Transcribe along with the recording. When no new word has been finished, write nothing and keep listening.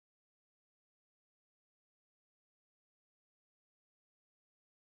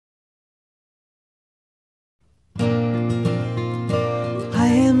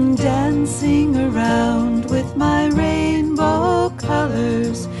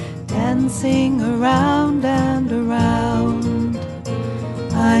dancing around and around.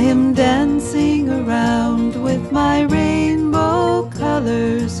 I am dancing around with my rainbow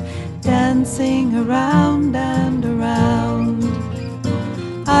colors, dancing around and around.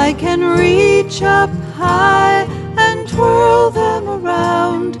 I can reach up high and twirl them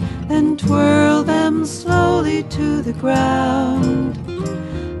around, then twirl them slowly to the ground.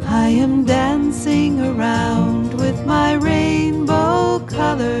 I am dancing around with my rainbow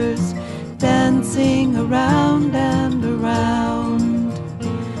colors, dancing around and around.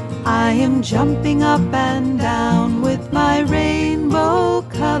 I am jumping up and down with my rainbow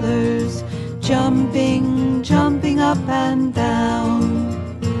colors, jumping, jumping up and down.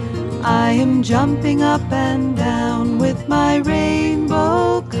 I am jumping up and down with my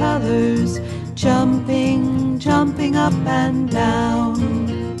rainbow colors, jumping, jumping up and down.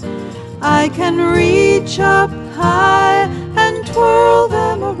 I can reach up high and twirl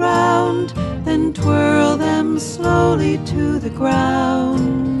them around, then twirl them slowly to the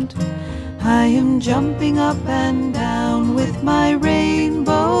ground. I am jumping up and down with my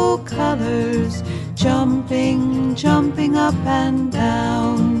rainbow colors, jumping, jumping up and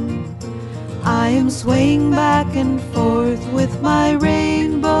down. I am swaying back and forth with my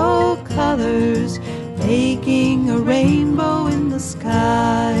rainbow colors, making a rainbow in the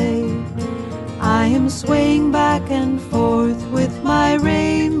sky. I am swaying back and forth with my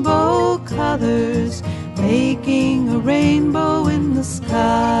rainbow colors, making a rainbow in the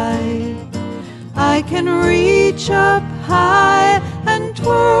sky. I can reach up high and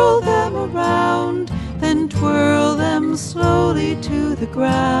twirl them around, then twirl them slowly to the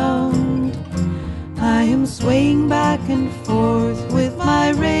ground. I am swaying back and forth with my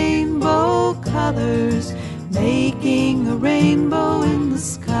rainbow colors, making a rainbow in the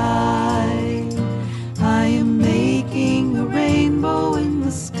sky.